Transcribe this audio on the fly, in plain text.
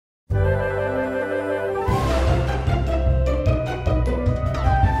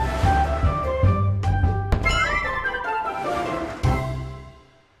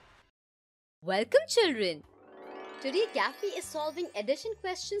Welcome, children! Today, Gaffy is solving addition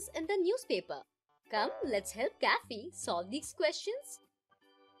questions in the newspaper. Come, let's help Gaffy solve these questions.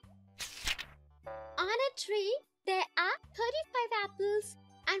 On a tree, there are 35 apples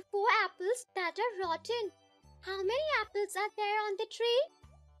and 4 apples that are rotten. How many apples are there on the tree?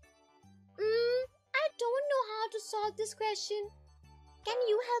 I don't know how to solve this question. Can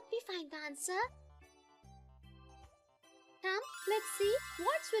you help me find the answer? Come, let's see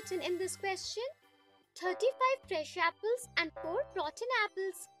what's written in this question. 35 fresh apples and 4 rotten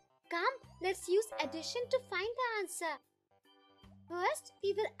apples. Come, let's use addition to find the answer. First,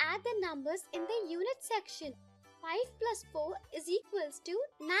 we will add the numbers in the unit section. 5 plus 4 is equals to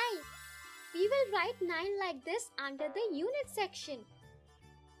 9. We will write 9 like this under the unit section.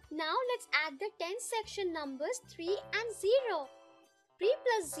 Now let's add the tens section numbers 3 and 0. 3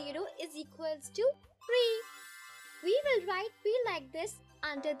 plus 0 is equals to 3. We will write 3 like this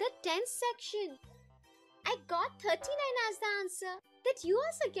under the tens section. I got 39 as the answer. Did you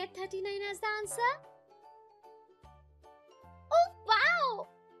also get 39 as the answer? Oh wow!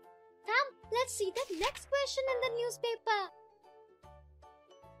 Come, let's see the next question in the newspaper.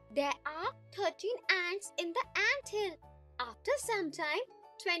 There are 13 ants in the anthill. After some time,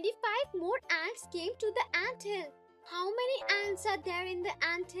 25 more ants came to the anthill. How many ants are there in the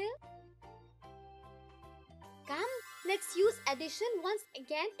anthill? Come, let's use addition once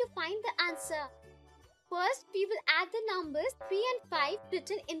again to find the answer. First, we will add the numbers 3 and 5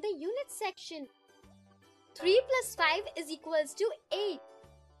 written in the unit section. 3 plus 5 is equals to 8.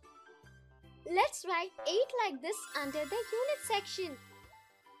 Let's write 8 like this under the unit section.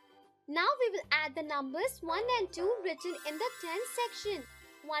 Now we will add the numbers 1 and 2 written in the tens section.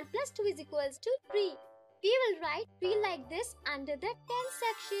 1 plus 2 is equals to 3. We will write 3 like this under the tens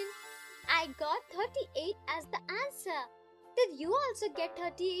section. I got 38 as the answer. Did you also get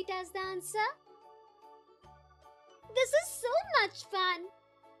 38 as the answer? This is so much fun.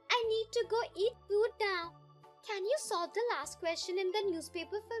 I need to go eat food now. Can you solve the last question in the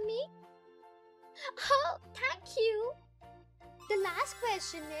newspaper for me? Oh, thank you. The last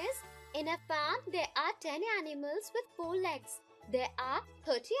question is, in a farm there are 10 animals with 4 legs. There are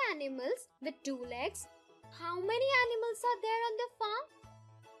 30 animals with 2 legs. How many animals are there on the farm?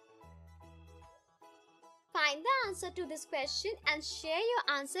 Find the answer to this question and share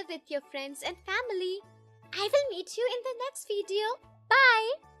your answer with your friends and family. I will meet you in the next video.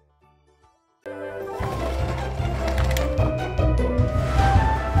 Bye!